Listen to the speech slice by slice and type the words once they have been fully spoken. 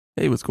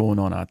Hey, what's going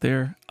on out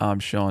there? I'm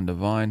Sean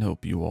Devine.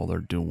 Hope you all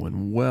are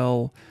doing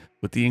well.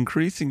 With the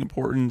increasing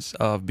importance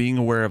of being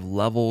aware of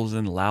levels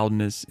and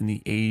loudness in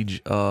the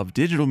age of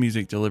digital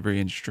music delivery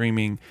and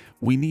streaming,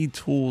 we need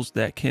tools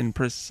that can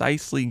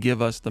precisely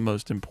give us the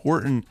most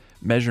important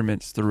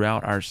measurements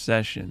throughout our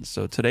sessions.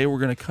 So today we're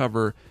going to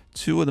cover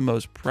two of the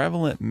most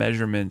prevalent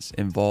measurements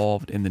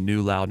involved in the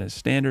new loudness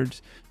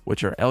standards,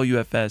 which are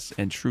LUFS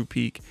and True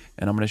Peak.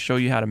 And I'm going to show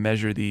you how to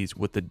measure these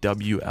with the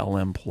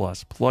WLM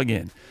Plus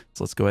plugin.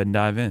 So let's go ahead and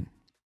dive in.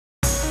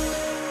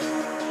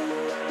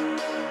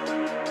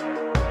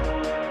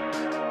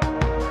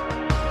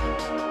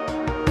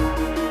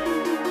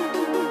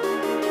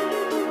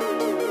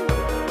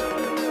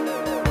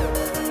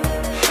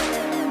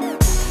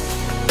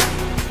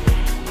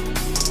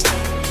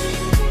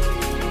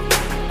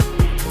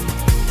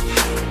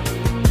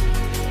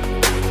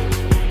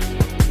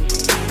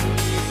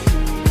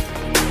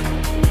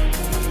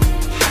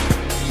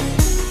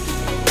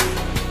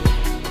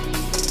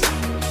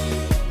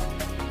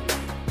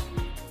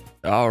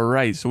 All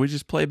right, so we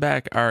just play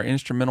back our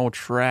instrumental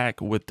track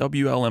with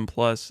WLM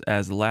Plus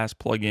as the last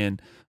plugin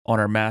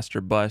on our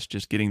master bus,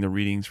 just getting the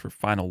readings for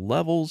final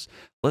levels.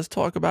 Let's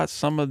talk about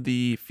some of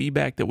the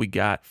feedback that we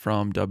got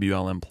from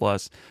WLM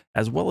Plus,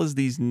 as well as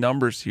these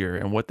numbers here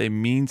and what they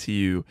mean to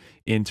you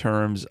in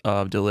terms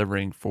of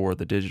delivering for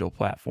the digital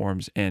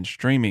platforms and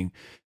streaming.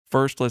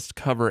 First, let's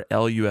cover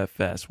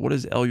LUFS. What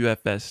does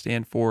LUFS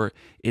stand for?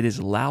 It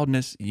is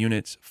loudness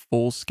units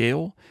full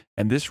scale.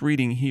 And this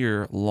reading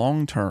here,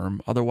 long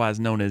term,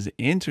 otherwise known as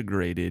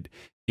integrated,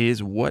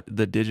 is what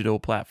the digital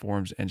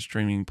platforms and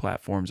streaming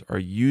platforms are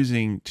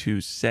using to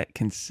set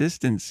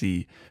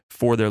consistency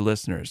for their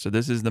listeners. So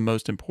this is the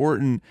most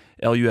important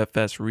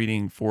LUFS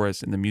reading for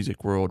us in the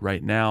music world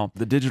right now.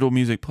 The digital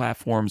music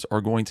platforms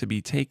are going to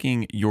be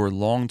taking your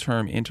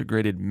long-term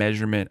integrated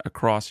measurement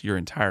across your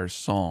entire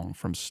song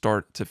from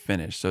start to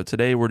finish. So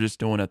today we're just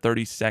doing a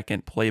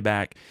 30-second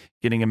playback,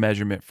 getting a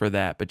measurement for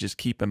that, but just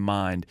keep in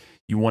mind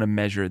you want to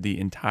measure the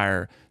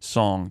entire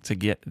song to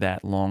get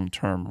that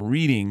long-term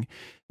reading.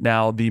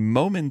 Now, the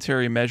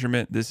momentary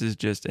measurement, this is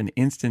just an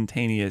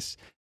instantaneous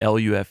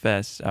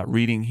LUFS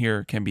reading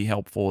here, can be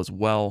helpful as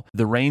well.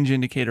 The range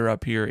indicator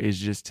up here is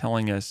just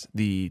telling us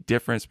the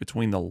difference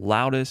between the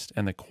loudest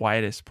and the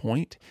quietest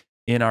point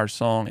in our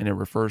song, and it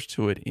refers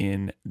to it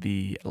in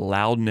the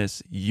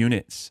loudness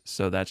units.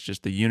 So that's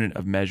just the unit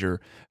of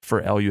measure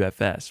for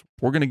LUFS.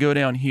 We're going to go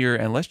down here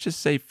and let's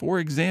just say, for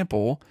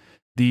example,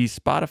 the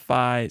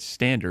Spotify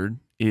standard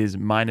is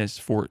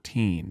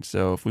 -14.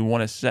 So if we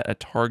want to set a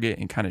target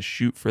and kind of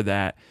shoot for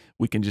that,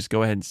 we can just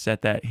go ahead and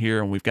set that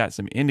here. And we've got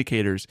some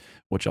indicators,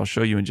 which I'll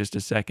show you in just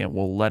a second,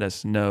 will let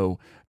us know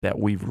that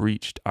we've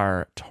reached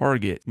our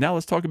target. Now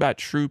let's talk about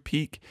True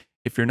Peak.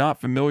 If you're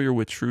not familiar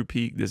with True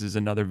Peak, this is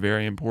another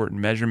very important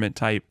measurement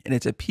type, and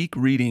it's a peak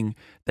reading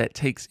that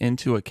takes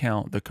into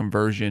account the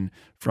conversion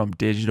from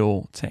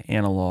digital to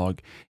analog.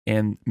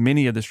 And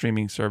many of the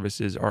streaming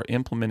services are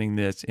implementing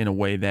this in a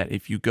way that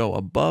if you go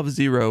above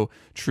 0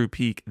 True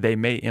Peak, they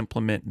may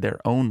implement their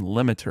own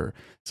limiter.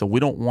 So we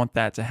don't want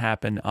that to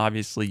happen.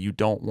 Obviously, you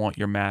don't want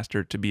your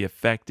master to be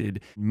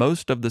affected.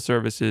 Most of the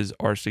services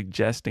are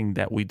suggesting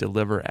that we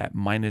deliver at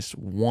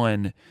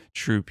 -1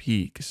 True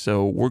Peak.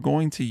 So we're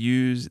going to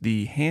use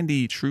the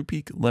handy True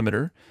Peak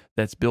limiter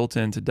that's built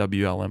into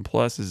WLM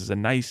Plus. This is a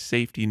nice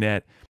safety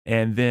net.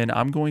 And then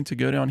I'm going to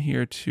go down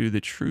here to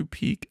the True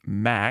Peak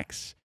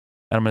Max,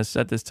 and I'm going to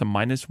set this to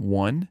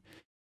 -1.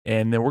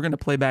 And then we're going to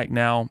play back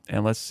now,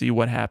 and let's see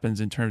what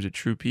happens in terms of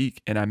True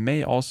Peak. And I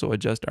may also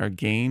adjust our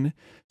gain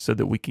so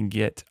that we can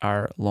get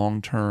our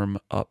long term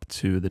up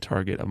to the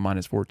target of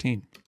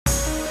 -14.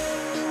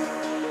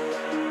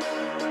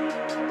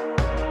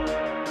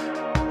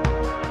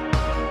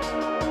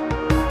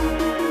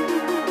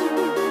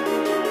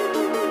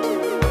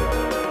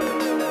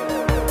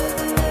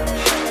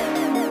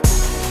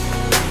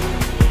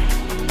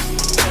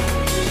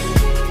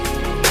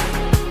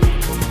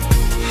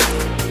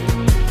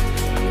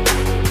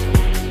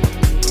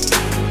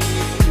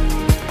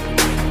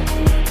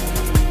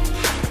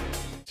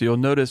 So you'll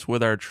notice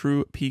with our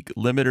True Peak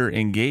limiter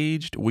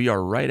engaged, we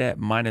are right at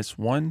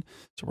 -1.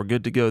 So we're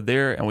good to go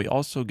there. And we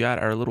also got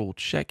our little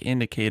check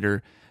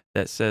indicator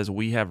that says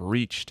we have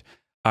reached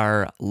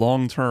our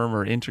long-term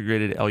or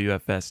integrated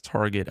LUFS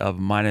target of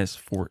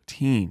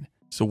 -14.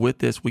 So with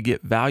this, we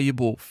get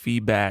valuable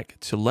feedback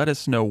to let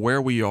us know where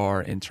we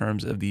are in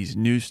terms of these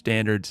new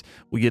standards.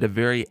 We get a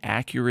very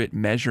accurate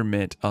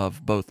measurement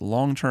of both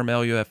long-term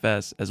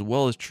LUFS as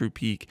well as True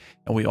Peak.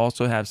 And we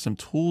also have some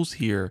tools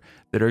here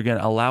that are going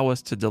to allow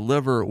us to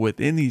deliver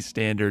within these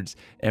standards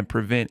and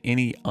prevent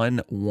any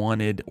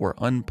unwanted or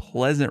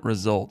unpleasant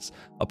results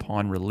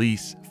upon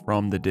release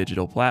from the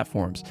digital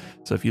platforms.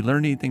 So if you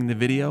learned anything in the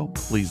video,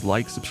 please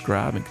like,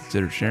 subscribe, and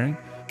consider sharing.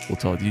 We'll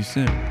talk to you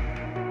soon.